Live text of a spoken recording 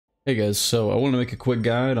Hey guys, so I want to make a quick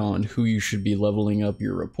guide on who you should be leveling up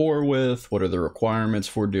your rapport with, what are the requirements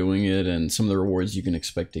for doing it, and some of the rewards you can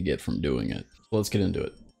expect to get from doing it. So let's get into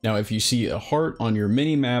it. Now, if you see a heart on your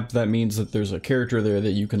mini-map, that means that there's a character there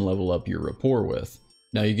that you can level up your rapport with.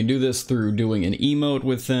 Now, you can do this through doing an emote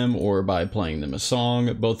with them or by playing them a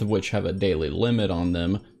song, both of which have a daily limit on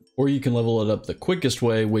them, or you can level it up the quickest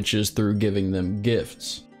way, which is through giving them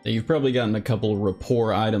gifts. Now, you've probably gotten a couple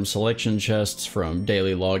rapport item selection chests from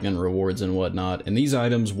daily login rewards and whatnot, and these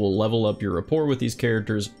items will level up your rapport with these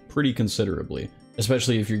characters pretty considerably,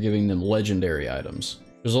 especially if you're giving them legendary items.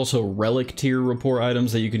 There's also relic tier rapport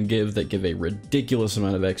items that you can give that give a ridiculous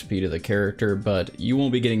amount of XP to the character, but you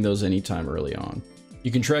won't be getting those anytime early on. You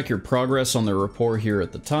can track your progress on the rapport here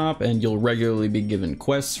at the top, and you'll regularly be given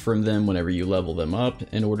quests from them whenever you level them up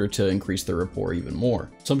in order to increase the rapport even more.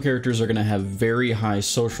 Some characters are going to have very high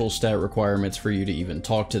social stat requirements for you to even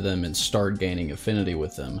talk to them and start gaining affinity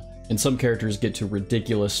with them. And some characters get to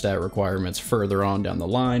ridiculous stat requirements further on down the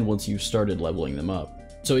line once you've started leveling them up.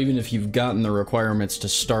 So even if you've gotten the requirements to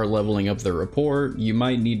start leveling up their rapport, you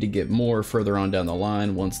might need to get more further on down the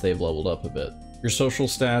line once they've leveled up a bit. Your social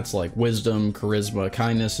stats like wisdom, charisma,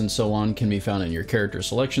 kindness, and so on can be found in your character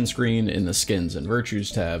selection screen in the skins and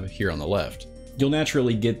virtues tab here on the left. You'll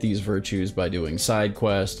naturally get these virtues by doing side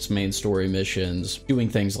quests, main story missions, doing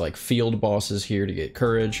things like field bosses here to get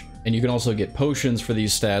courage, and you can also get potions for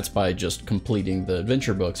these stats by just completing the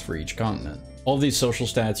adventure books for each continent. All these social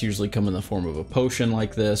stats usually come in the form of a potion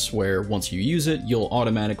like this, where once you use it, you'll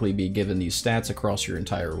automatically be given these stats across your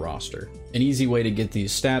entire roster. An easy way to get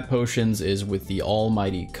these stat potions is with the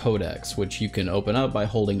Almighty Codex, which you can open up by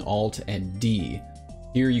holding Alt and D.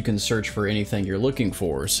 Here you can search for anything you're looking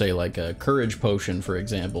for, say like a courage potion for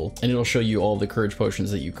example, and it'll show you all the courage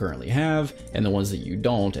potions that you currently have, and the ones that you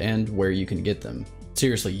don't, and where you can get them.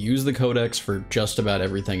 Seriously, use the Codex for just about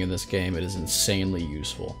everything in this game. It is insanely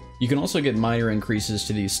useful. You can also get minor increases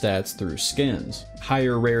to these stats through skins.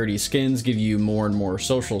 Higher rarity skins give you more and more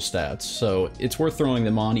social stats, so it's worth throwing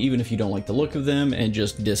them on even if you don't like the look of them and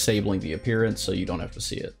just disabling the appearance so you don't have to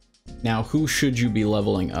see it. Now, who should you be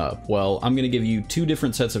leveling up? Well, I'm going to give you two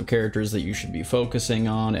different sets of characters that you should be focusing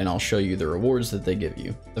on, and I'll show you the rewards that they give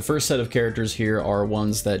you. The first set of characters here are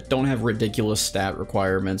ones that don't have ridiculous stat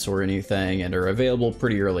requirements or anything and are available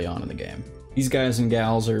pretty early on in the game. These guys and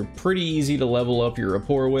gals are pretty easy to level up your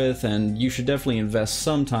rapport with, and you should definitely invest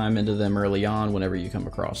some time into them early on whenever you come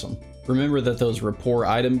across them. Remember that those rapport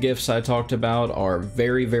item gifts I talked about are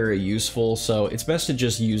very, very useful, so it's best to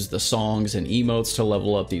just use the songs and emotes to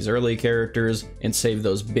level up these early characters and save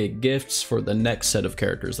those big gifts for the next set of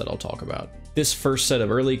characters that I'll talk about. This first set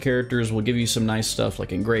of early characters will give you some nice stuff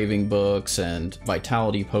like engraving books and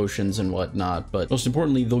vitality potions and whatnot, but most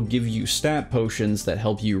importantly, they'll give you stat potions that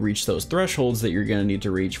help you reach those thresholds that you're going to need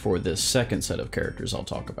to reach for this second set of characters I'll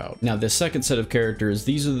talk about. Now, this second set of characters,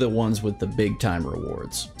 these are the ones with the big time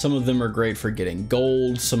rewards. Some of them are great for getting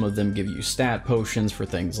gold, some of them give you stat potions for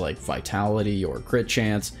things like vitality or crit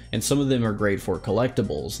chance, and some of them are great for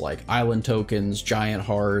collectibles like island tokens, giant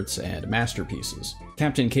hearts, and masterpieces.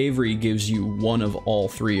 Captain Cavery gives you one of all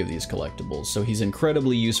three of these collectibles, so he's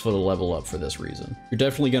incredibly useful to level up for this reason. You're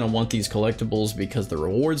definitely going to want these collectibles because the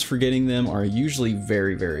rewards for getting them are usually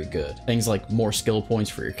very, very good. Things like more skill points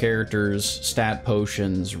for your characters, stat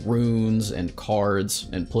potions, runes, and cards,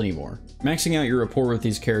 and plenty more. Maxing out your rapport with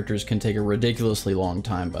these characters can take a ridiculously long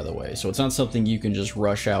time, by the way, so it's not something you can just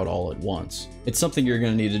rush out all at once. It's something you're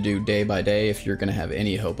going to need to do day by day if you're going to have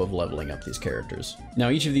any hope of leveling up these characters. Now,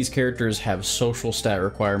 each of these characters have social stat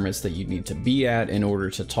requirements that you need to be at in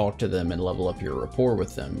order to talk to them and level up your rapport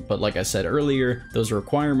with them, but like I said earlier, those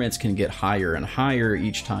requirements can get higher and higher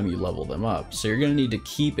each time you level them up, so you're going to need to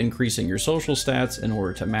keep increasing your social stats in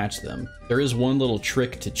order to match them. There is one little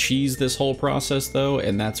trick to cheese this whole process though,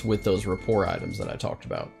 and that's with those rapport items that I talked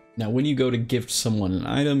about. Now, when you go to gift someone an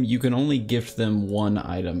item, you can only gift them one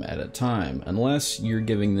item at a time, unless you're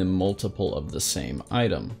giving them multiple of the same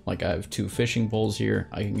item. Like I have two fishing poles here,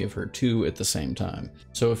 I can give her two at the same time.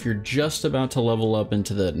 So if you're just about to level up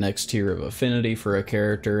into the next tier of affinity for a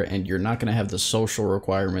character and you're not going to have the social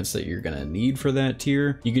requirements that you're going to need for that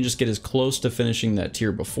tier, you can just get as close to finishing that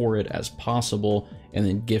tier before it as possible and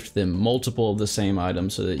then gift them multiple of the same item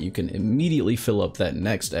so that you can immediately fill up that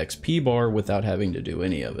next XP bar without having to do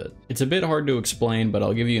any of it. It's a bit hard to explain, but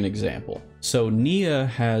I'll give you an example. So Nia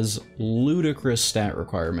has ludicrous stat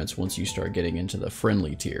requirements once you start getting into the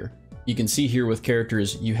friendly tier. You can see here with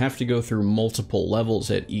characters, you have to go through multiple levels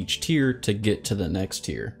at each tier to get to the next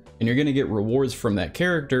tier. And you're going to get rewards from that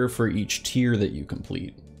character for each tier that you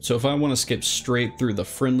complete. So if I want to skip straight through the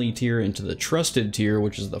friendly tier into the trusted tier,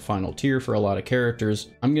 which is the final tier for a lot of characters,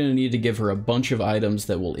 I'm going to need to give her a bunch of items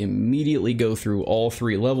that will immediately go through all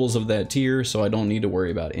 3 levels of that tier, so I don't need to worry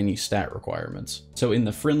about any stat requirements. So in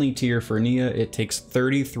the friendly tier for Nia, it takes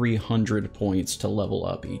 3,300 points to level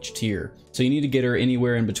up each tier. So you need to get her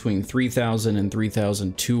anywhere in between 3,000 and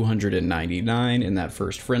 3,299 in that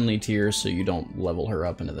first friendly tier so you don't level her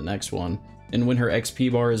up into the next one. And when her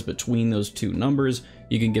XP bar is between those 2 numbers,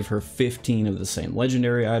 you can give her 15 of the same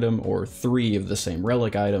legendary item or 3 of the same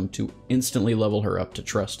relic item to instantly level her up to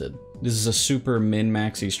trusted. This is a super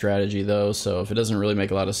min-maxy strategy though, so if it doesn't really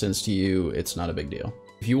make a lot of sense to you, it's not a big deal.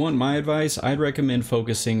 If you want my advice, I'd recommend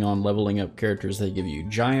focusing on leveling up characters that give you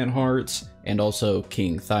giant hearts and also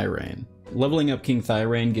King Thyrane. Leveling up King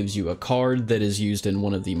Thyrane gives you a card that is used in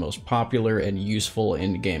one of the most popular and useful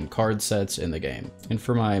in-game card sets in the game. And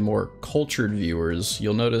for my more cultured viewers,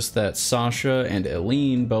 you'll notice that Sasha and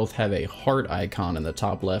Eileen both have a heart icon in the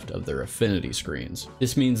top left of their Affinity screens.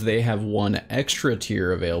 This means they have one extra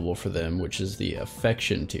tier available for them, which is the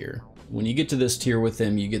Affection tier. When you get to this tier with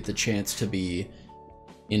them, you get the chance to be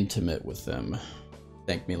intimate with them.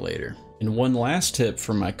 Thank me later. And one last tip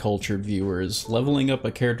for my cultured viewers, leveling up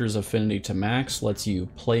a character's affinity to max lets you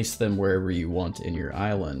place them wherever you want in your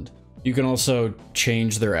island. You can also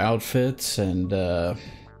change their outfits and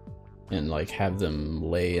like have them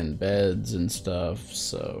lay in beds and stuff,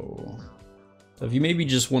 so if you maybe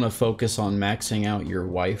just want to focus on maxing out your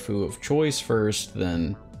waifu of choice first,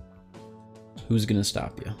 then who's gonna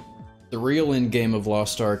stop you? The real endgame of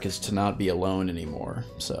Lost Ark is to not be alone anymore,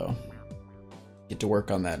 so get to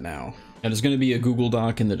work on that now. And there's going to be a Google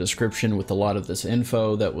Doc in the description with a lot of this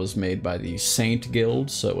info that was made by the Saint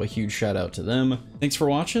Guild, so a huge shout out to them. Thanks for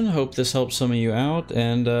watching, hope this helps some of you out,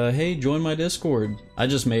 and hey, join my Discord. I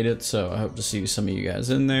just made it, so I hope to see some of you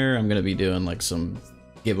guys in there. I'm going to be doing like some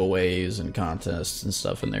giveaways and contests and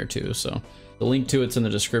stuff in there too, so the link to it's in the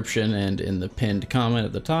description and in the pinned comment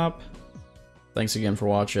at the top. Thanks again for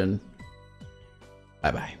watching.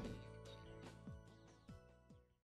 Bye bye.